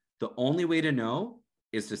 The only way to know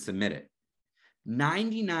is to submit it.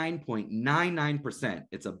 99.99%,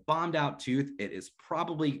 it's a bombed out tooth. It is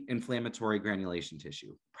probably inflammatory granulation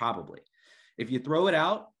tissue, probably. If you throw it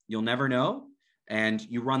out, you'll never know, and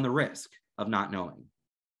you run the risk of not knowing.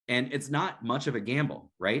 And it's not much of a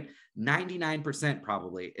gamble, right? 99%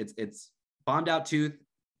 probably, it's bombed out tooth,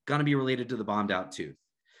 gonna be related to the bombed out tooth.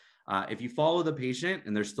 If you follow the patient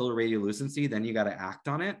and there's still a radiolucency, then you gotta act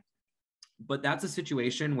on it. But that's a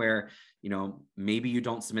situation where, you know, maybe you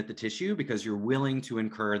don't submit the tissue because you're willing to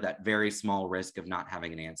incur that very small risk of not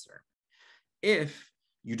having an answer. If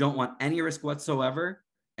you don't want any risk whatsoever,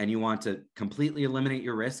 and you want to completely eliminate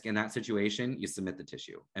your risk in that situation, you submit the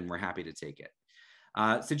tissue, and we're happy to take it.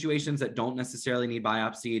 Situations that don't necessarily need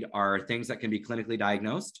biopsied are things that can be clinically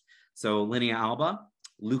diagnosed. So linea alba,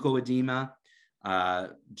 leukoedema,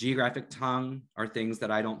 geographic tongue are things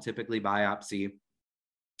that I don't typically biopsy.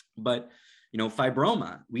 But, you know,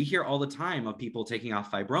 fibroma, we hear all the time of people taking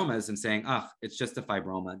off fibromas and saying, oh, it's just a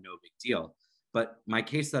fibroma, no big deal. But my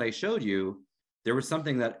case that I showed you, there was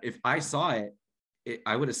something that if I saw it,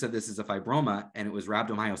 I would have said this is a fibroma, and it was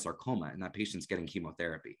rhabdomyosarcoma, and that patient's getting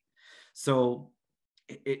chemotherapy. So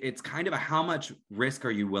it's kind of a how much risk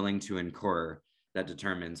are you willing to incur that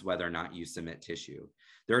determines whether or not you submit tissue.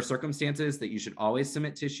 There are circumstances that you should always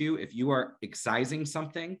submit tissue. If you are excising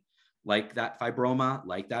something like that fibroma,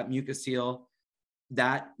 like that mucocele,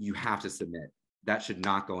 that you have to submit. That should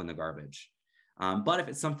not go in the garbage. But if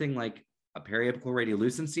it's something like a periapical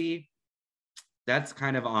radiolucency, that's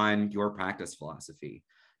kind of on your practice philosophy.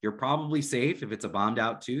 You're probably safe if it's a bombed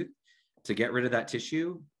out tooth to get rid of that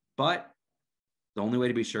tissue, but the only way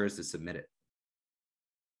to be sure is to submit it.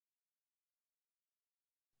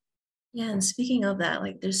 Yeah, and speaking of that,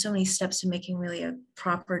 like there's so many steps to making really a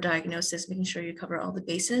proper diagnosis, making sure you cover all the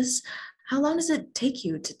bases. How long does it take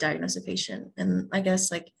you to diagnose a patient? And I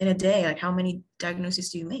guess like in a day, like how many diagnoses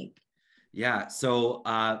do you make? Yeah, so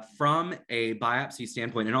from a biopsy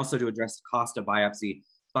standpoint, and also to address the cost of biopsy,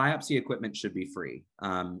 biopsy equipment should be free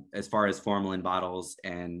as far as formalin bottles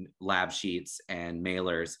and lab sheets and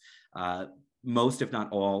mailers. Most, if not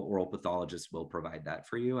all, oral pathologists will provide that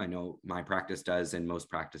for you. I know my practice does, and most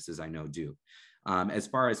practices I know do. As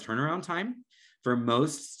far as turnaround time, for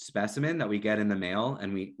most specimen that we get in the mail,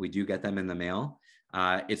 and we do get them in the mail,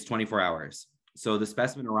 it's 24 hours. So the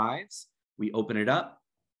specimen arrives, we open it up,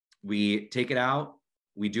 we take it out,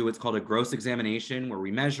 we do what's called a gross examination where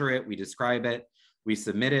we measure it, we describe it, we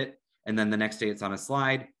submit it, and then the next day it's on a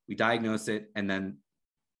slide, we diagnose it, and then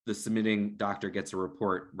the submitting doctor gets a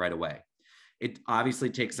report right away. It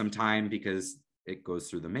obviously takes some time because it goes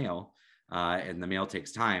through the mail and the mail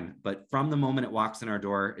takes time. But from the moment it walks in our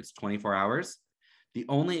door, it's 24 hours. The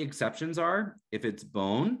only exceptions are if it's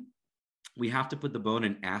bone, we have to put the bone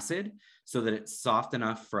in acid so that it's soft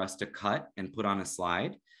enough for us to cut and put on a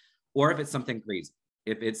slide. Or if it's something crazy,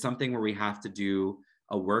 if it's something where we have to do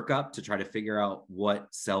a workup to try to figure out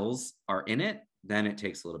what cells are in it, then it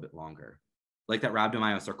takes a little bit longer. Like that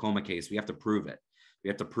rhabdomyosarcoma case, we have to prove it. We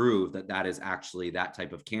have to prove that that is actually that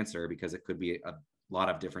type of cancer because it could be a lot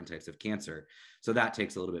of different types of cancer. So that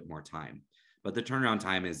takes a little bit more time. But the turnaround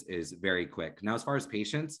time is very quick. Now, as far as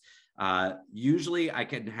patients, usually I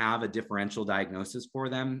can have a differential diagnosis for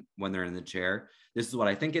them when they're in the chair. This is what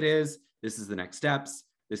I think it is. This is the next steps.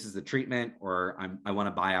 This is the treatment, or I want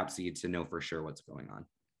a biopsy to know for sure what's going on.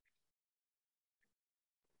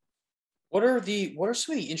 What are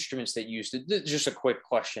some of the instruments that you use? Just a quick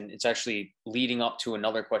question. It's actually leading up to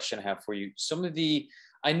another question I have for you.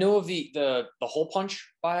 I know of the hole punch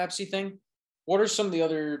biopsy thing. What are some of the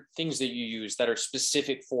other things that you use that are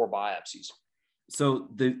specific for biopsies? So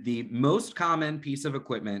the most common piece of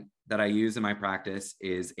equipment that I use in my practice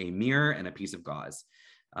is a mirror and a piece of gauze.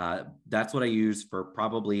 That's what I use for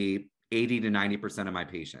probably 80 to 90% of my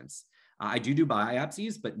patients. I do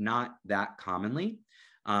biopsies, but not that commonly.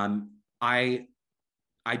 I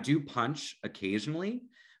do punch occasionally,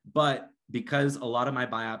 but because a lot of my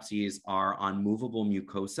biopsies are on movable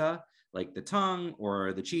mucosa, like the tongue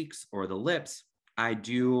or the cheeks or the lips, I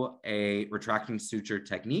do a retracting suture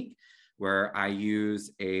technique where I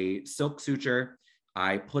use a silk suture,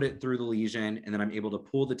 I put it through the lesion, and then I'm able to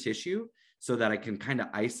pull the tissue so that I can kind of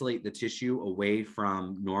isolate the tissue away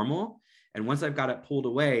from normal. And once I've got it pulled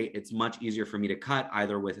away, it's much easier for me to cut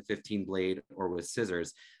either with a 15 blade or with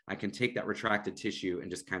scissors. I can take that retracted tissue and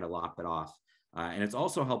just kind of lop it off. And it's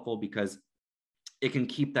also helpful because it can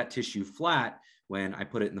keep that tissue flat when I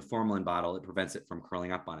put it in the formalin bottle. It prevents it from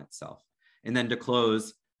curling up on itself. And then to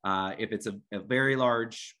close, if it's a very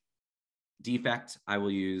large defect, I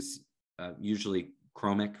will use usually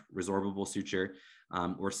chromic resorbable suture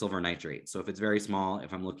or silver nitrate. So if it's very small,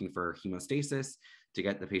 if I'm looking for hemostasis to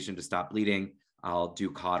get the patient to stop bleeding, I'll do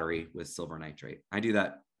cautery with silver nitrate. I do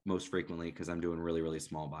that most frequently because I'm doing really, really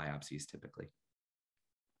small biopsies typically.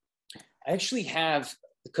 I actually have,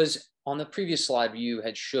 because on the previous slide, you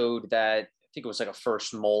had showed that, I think it was like a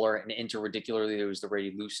first molar and interradicularly, there was the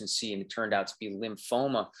radiolucency and it turned out to be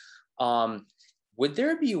lymphoma. Would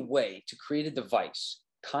there be a way to create a device,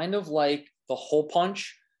 kind of like the hole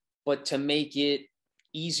punch, but to make it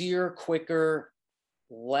easier, quicker,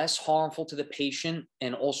 less harmful to the patient,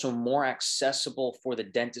 and also more accessible for the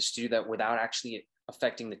dentist to do that without actually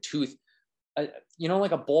affecting the tooth, you know,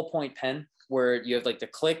 like a ballpoint pen where you have like the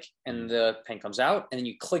click and the pen comes out, and then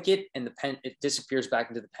you click it and the pen, it disappears back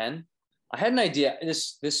into the pen. I had an idea.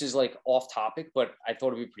 This is like off topic, but I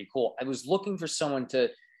thought it'd be pretty cool. I was looking for someone to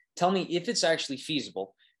tell me if it's actually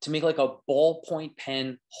feasible to make like a ballpoint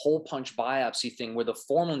pen hole punch biopsy thing where the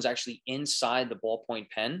formalin's actually inside the ballpoint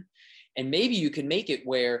pen. And maybe you could make it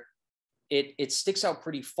where it sticks out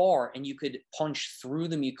pretty far and you could punch through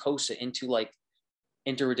the mucosa into like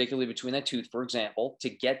interradicularly between that tooth, for example, to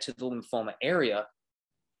get to the lymphoma area,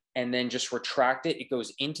 and then just retract it. It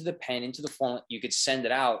goes into the pen, into the formalin. You could send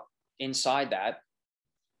it out inside that.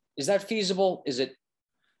 Is that feasible? Is it?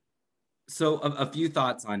 So a few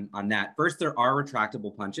thoughts on that. First, there are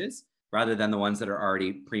retractable punches rather than the ones that are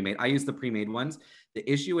already pre-made. I use the pre-made ones. The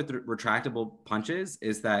issue with the retractable punches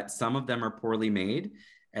is that some of them are poorly made.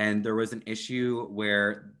 And there was an issue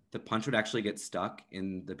where the punch would actually get stuck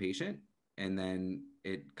in the patient, and then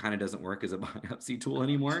it kind of doesn't work as a biopsy tool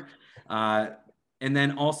anymore. And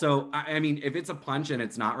then also, I mean, if it's a punch and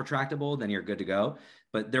it's not retractable, then you're good to go.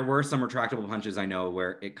 But there were some retractable punches I know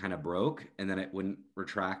where it kind of broke and then it wouldn't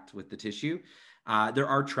retract with the tissue. There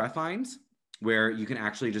are treffines where you can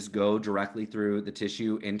actually just go directly through the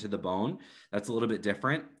tissue into the bone. That's a little bit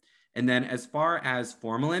different. And then as far as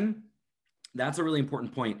formalin, that's a really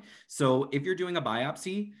important point. So if you're doing a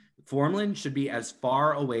biopsy, formalin should be as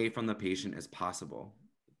far away from the patient as possible.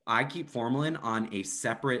 I keep formalin on a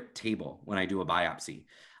separate table when I do a biopsy.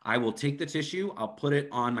 I will take the tissue, I'll put it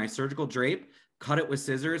on my surgical drape, cut it with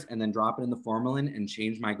scissors, and then drop it in the formalin and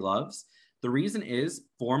change my gloves. The reason is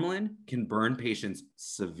formalin can burn patients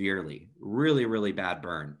severely, really, really bad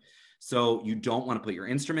burn. So you don't want to put your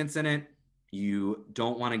instruments in it. You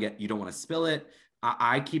don't want to spill it.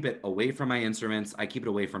 I keep it away from my instruments. I keep it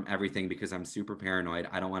away from everything because I'm super paranoid.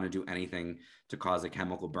 I don't want to do anything to cause a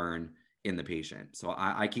chemical burn in the patient. So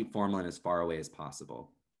I keep formalin as far away as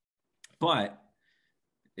possible. But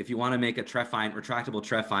if you want to make a retractable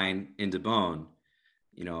treffine into bone,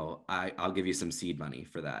 you know, I'll give you some seed money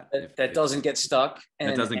for that. That doesn't get stuck.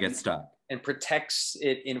 That doesn't get stuck. And protects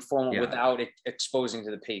it in formalin without it exposing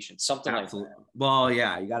to the patient. Something Absolutely. like that. Well,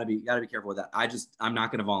 yeah, you gotta be careful with that. I'm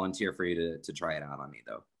not gonna volunteer for you to try it out on me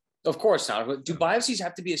though. Of course not. Do biopsies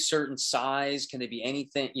have to be a certain size? Can they be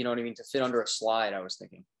anything, you know what I mean, to fit under a slide, I was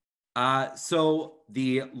thinking? So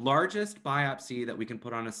the largest biopsy that we can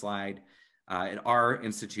put on a slide at our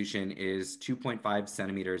institution is 2.5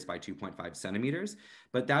 centimeters by 2.5 centimeters.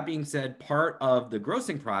 But that being said, part of the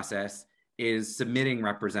grossing process is submitting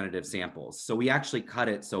representative samples. So we actually cut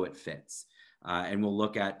it so it fits. And we'll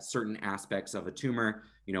look at certain aspects of a tumor.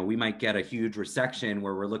 You know, we might get a huge resection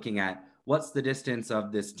where we're looking at what's the distance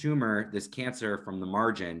of this tumor, this cancer from the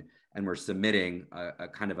margin, and we're submitting a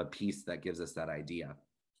kind of a piece that gives us that idea.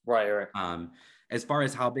 Right. As far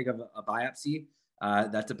as how big of a biopsy,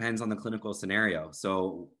 that depends on the clinical scenario.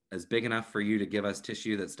 So as big enough for you to give us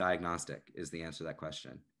tissue that's diagnostic is the answer to that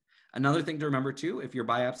question. Another thing to remember too, if you're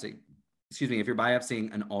biopsying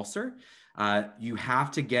an ulcer, you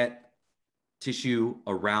have to get tissue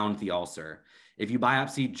around the ulcer. If you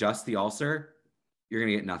biopsy just the ulcer, you're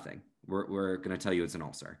gonna get nothing. We're gonna tell you it's an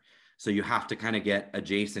ulcer. So you have to kind of get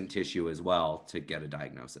adjacent tissue as well to get a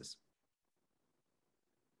diagnosis.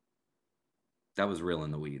 That was real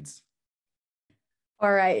in the weeds.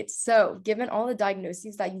 All right. So given all the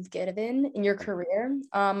diagnoses that you've given in your career,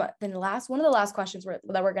 then one of the last questions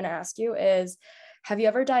that we're going to ask you is, have you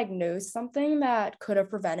ever diagnosed something that could have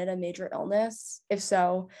prevented a major illness? If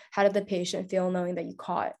so, how did the patient feel knowing that you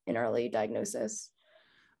caught an early diagnosis?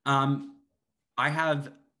 I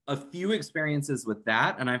have a few experiences with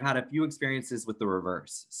that, and I've had a few experiences with the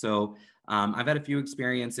reverse. So I've had a few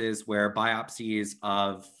experiences where biopsies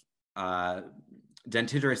of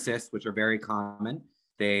dentigerous cysts, which are very common,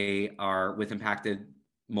 they are with impacted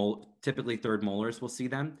typically third molars, we'll see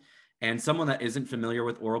them. And someone that isn't familiar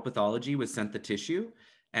with oral pathology was sent the tissue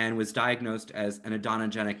and was diagnosed as an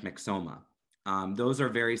odontogenic myxoma. Those are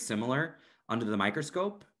very similar under the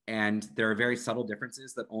microscope, and there are very subtle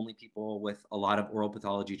differences that only people with a lot of oral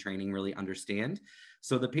pathology training really understand.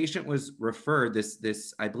 So the patient was referred,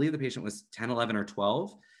 I believe the patient was 10, 11, or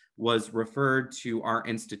 12, was referred to our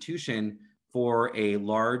institution for a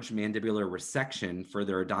large mandibular resection for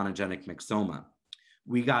their odontogenic myxoma.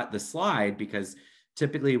 We got the slide because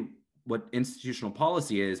typically what institutional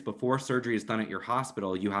policy is, before surgery is done at your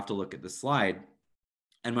hospital, you have to look at the slide.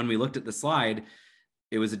 And when we looked at the slide,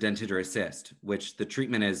 it was a dentigerous cyst, which the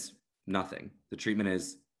treatment is nothing. The treatment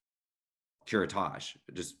is curettage,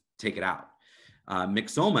 just take it out.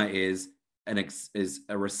 Myxoma is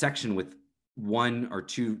a resection with 1 or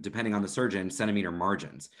 2, depending on the surgeon, centimeter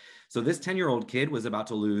margins. So this 10-year-old kid was about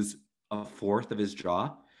to lose a fourth of his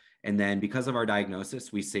jaw. And then because of our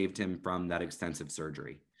diagnosis, we saved him from that extensive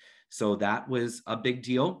surgery. So that was a big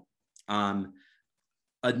deal. Other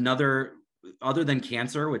than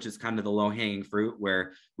cancer, which is kind of the low-hanging fruit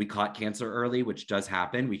where we caught cancer early, which does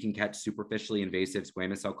happen, we can catch superficially invasive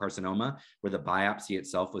squamous cell carcinoma where the biopsy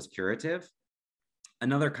itself was curative.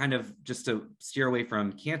 Another kind of, just to steer away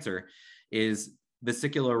from cancer, is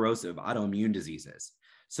vesicular erosive autoimmune diseases.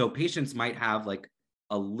 So patients might have like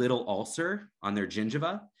a little ulcer on their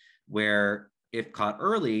gingiva, where if caught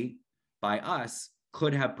early by us,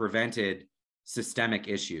 could have prevented systemic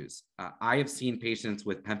issues. I have seen patients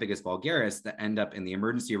with pemphigus vulgaris that end up in the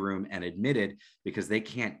emergency room and admitted because they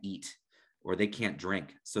can't eat or they can't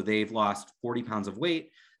drink. So they've lost 40 pounds of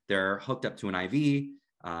weight. They're hooked up to an IV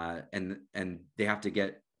and they have to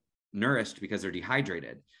get nourished because they're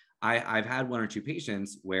dehydrated. I've had one or two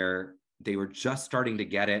patients where they were just starting to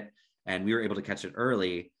get it and we were able to catch it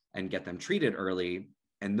early and get them treated early.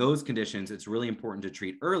 And those conditions, it's really important to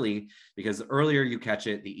treat early because the earlier you catch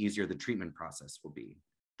it, the easier the treatment process will be.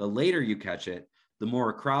 The later you catch it, the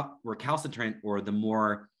more recalcitrant or the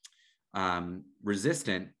more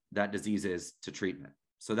resistant that disease is to treatment.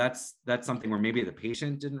 So that's something where maybe the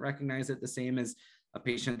patient didn't recognize it the same as a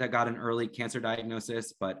patient that got an early cancer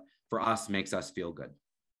diagnosis, but for us makes us feel good.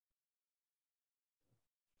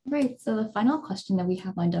 Right, so the final question that we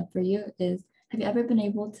have lined up for you is, have you ever been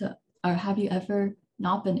able to, or have you ever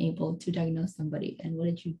not been able to diagnose somebody, and what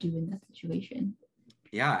did you do in that situation?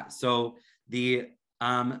 Yeah, so the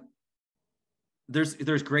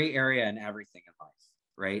there's gray area in everything in life,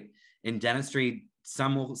 right? In dentistry,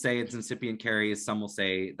 some will say it's incipient caries, some will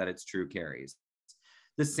say that it's true caries.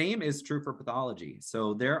 The same is true for pathology.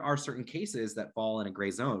 So there are certain cases that fall in a gray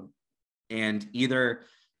zone, and either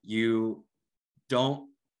you don't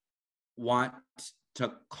want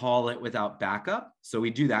to call it without backup. So we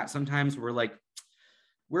do that sometimes. We're like,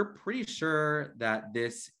 we're pretty sure that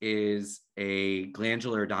this is a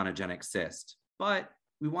glandular odontogenic cyst, but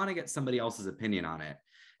we want to get somebody else's opinion on it.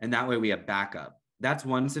 And that way we have backup. That's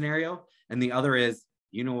one scenario. And the other is,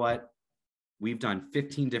 you know what? We've done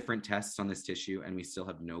 15 different tests on this tissue and we still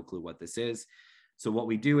have no clue what this is. So what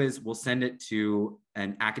we do is we'll send it to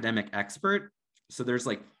an academic expert. So there's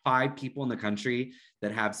like 5 people in the country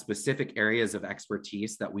that have specific areas of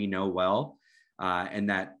expertise that we know well, and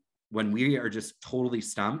that when we are just totally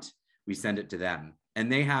stumped, we send it to them.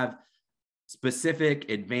 And they have specific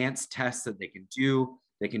advanced tests that they can do.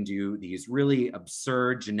 They can do these really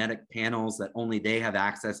absurd genetic panels that only they have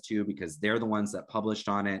access to because they're the ones that published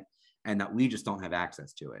on it and that we just don't have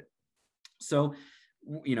access to it. So,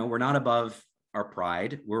 you know, we're not above our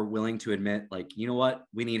pride. We're willing to admit, like, you know what,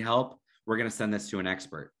 we need help. We're going to send this to an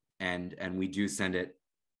expert. And we do send it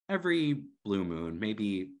every blue moon,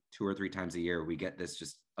 maybe 2 or 3 times a year. We get this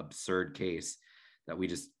just absurd case that we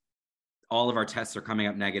just, all of our tests are coming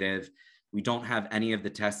up negative. We don't have any of the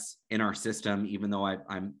tests in our system, even though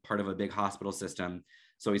I'm part of a big hospital system.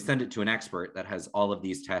 So we send it to an expert that has all of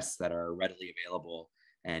these tests that are readily available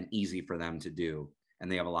and easy for them to do.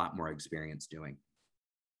 And they have a lot more experience doing.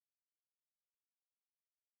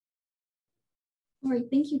 All right,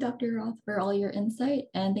 thank you, Dr. Roth, for all your insight.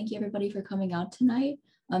 And thank you everybody for coming out tonight.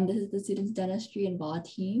 This is the Students Dentistry and VA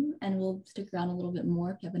team, and we'll stick around a little bit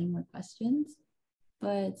more if you have any more questions.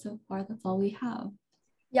 But so far, that's all we have.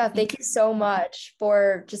 Yeah, thank you so much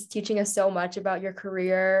for just teaching us so much about your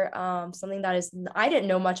career, something that is I didn't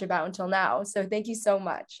know much about until now. So thank you so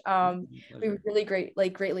much. We really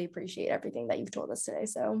greatly appreciate everything that you've told us today.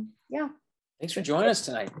 So yeah. Thanks for joining us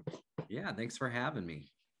tonight. Yeah, thanks for having me.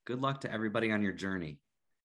 Good luck to everybody on your journey.